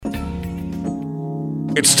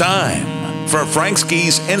It's time for Frank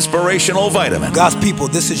Ski's Inspirational Vitamin. God's people,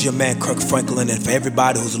 this is your man, Kirk Franklin, and for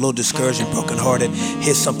everybody who's a little discouraged and brokenhearted,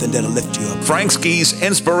 here's something that'll lift you up. Frank Ski's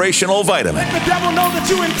Inspirational Vitamin. Let the devil know that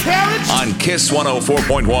you encouraged. On Kiss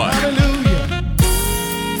 104.1. Hallelujah.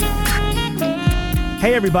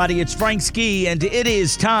 Hey everybody, it's Frank Ski, and it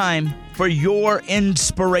is time for your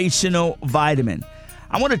Inspirational Vitamin.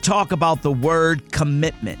 I want to talk about the word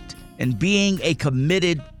commitment and being a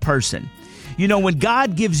committed person. You know, when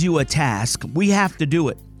God gives you a task, we have to do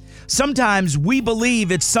it. Sometimes we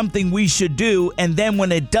believe it's something we should do, and then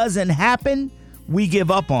when it doesn't happen, we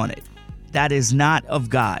give up on it. That is not of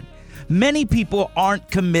God. Many people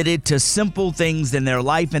aren't committed to simple things in their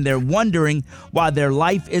life, and they're wondering why their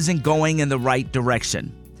life isn't going in the right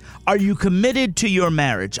direction. Are you committed to your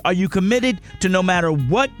marriage? Are you committed to no matter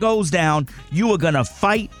what goes down, you are going to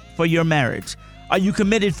fight for your marriage? Are you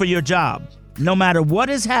committed for your job? No matter what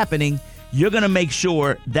is happening, you're going to make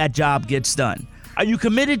sure that job gets done. Are you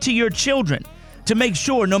committed to your children to make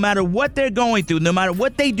sure no matter what they're going through, no matter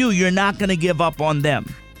what they do, you're not going to give up on them?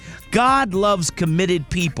 God loves committed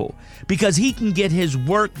people because he can get his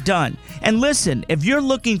work done. And listen, if you're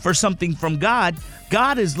looking for something from God,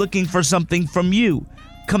 God is looking for something from you.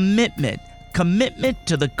 Commitment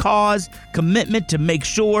to the cause, commitment to make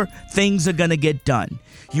sure things are going to get done.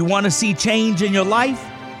 You want to see change in your life?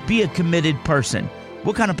 Be a committed person.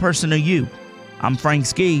 What kind of person are you? I'm Frank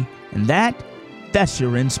Ski, and that's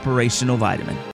your Inspirational Vitamin.